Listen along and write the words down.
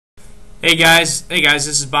Hey guys, this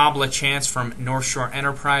is Bob LaChance from North Shore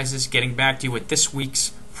Enterprises getting back to you with this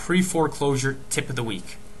week's pre-foreclosure tip of the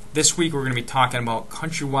week. This week we're going to be talking about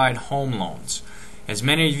Countrywide home loans. As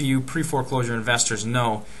many of you pre-foreclosure investors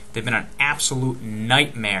know, they've been an absolute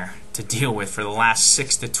nightmare to deal with for the last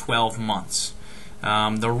 6 to 12 months.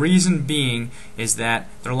 The reason being is that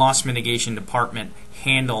their loss mitigation department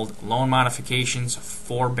handled loan modifications,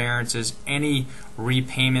 forbearances, any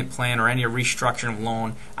repayment plan or any restructuring of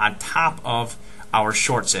loan on top of our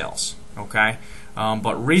short sales. Okay,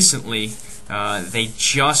 but recently they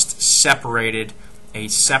just separated a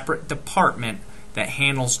separate department that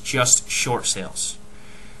handles just short sales.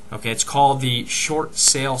 Okay, it's called the Short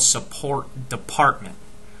Sale Support Department.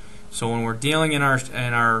 So when we're dealing in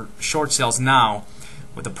our short sales now,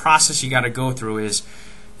 what the process you got to go through is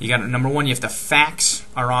number one, you have to fax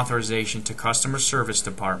our authorization to customer service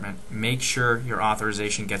department. Make sure your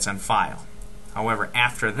authorization gets on file. However,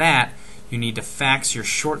 after that, you need to fax your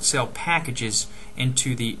short sale packages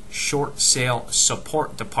into the short sale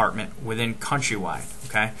support department within Countrywide.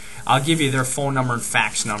 Okay, I'll give you their phone number and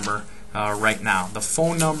fax number right now. The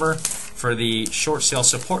phone number for the short sale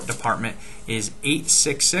support department is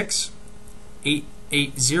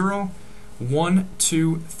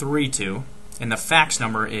 866-880-1232. And the fax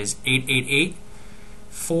number is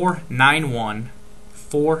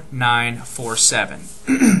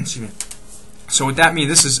 888-491-4947. Excuse me. So what that means,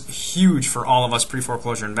 this is huge for all of us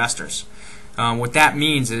pre-foreclosure investors. What that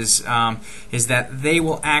means is that they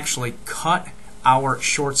will actually cut our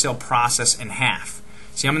short sale process in half.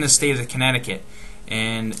 See, I'm in the state of Connecticut,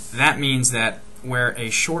 and that means that where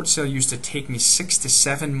a short sale used to take me 6 to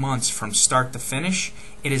 7 months from start to finish,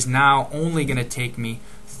 it is now only going to take me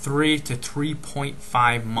 3 to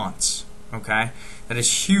 3.5 months. Okay, that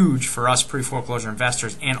is huge for us pre-foreclosure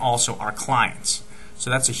investors and also our clients. So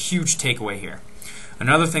that's a huge takeaway here.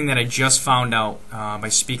 Another thing that I just found out by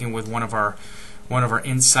speaking with one of our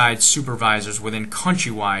inside supervisors within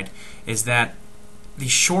Countrywide is that the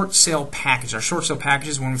short sale package, our short sale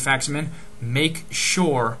packages, when we fax them in, make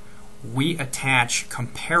sure we attach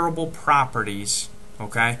comparable properties,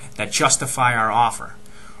 okay, that justify our offer.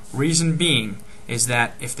 Reason being is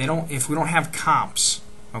that if we don't have comps,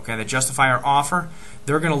 okay, that justify our offer,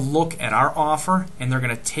 they're going to look at our offer and they're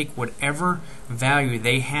going to take whatever value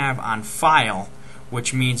they have on file,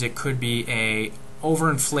 which means it could be a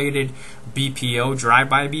overinflated BPO,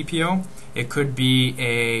 drive-by BPO. It could be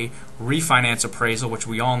a refinance appraisal, which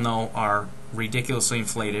we all know are ridiculously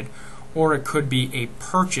inflated, or it could be a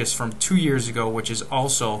purchase from 2 years ago, which is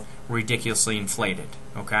also ridiculously inflated.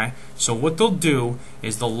 Okay, so what they'll do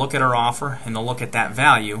is they'll look at our offer and they'll look at that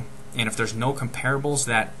value, and if there's no comparables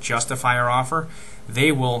that justify our offer,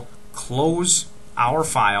 they will close our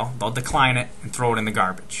file, they'll decline it and throw it in the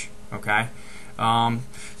garbage. Okay,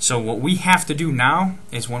 so what we have to do now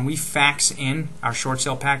is when we fax in our short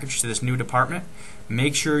sale package to this new department,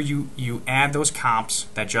 make sure you add those comps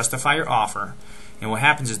that justify your offer. And what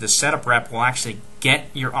happens is the setup rep will actually get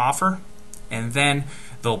your offer, and then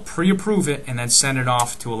they'll pre-approve it and then send it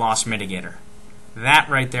off to a loss mitigator. That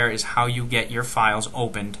right there is how you get your files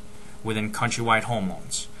opened within Countrywide Home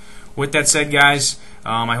Loans. With that said, guys,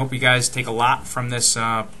 I hope you guys take a lot from this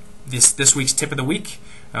week's tip of the week.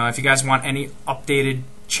 If you guys want any updated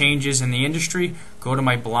changes in the industry, go to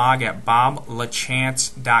my blog at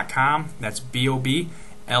boblachance.com. That's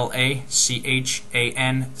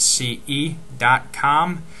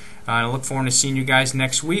BOBLACHANCE.com. I look forward to seeing you guys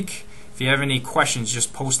next week. If you have any questions,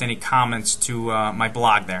 just post any comments to my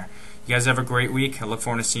blog there. You guys have a great week. I look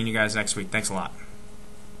forward to seeing you guys next week. Thanks a lot.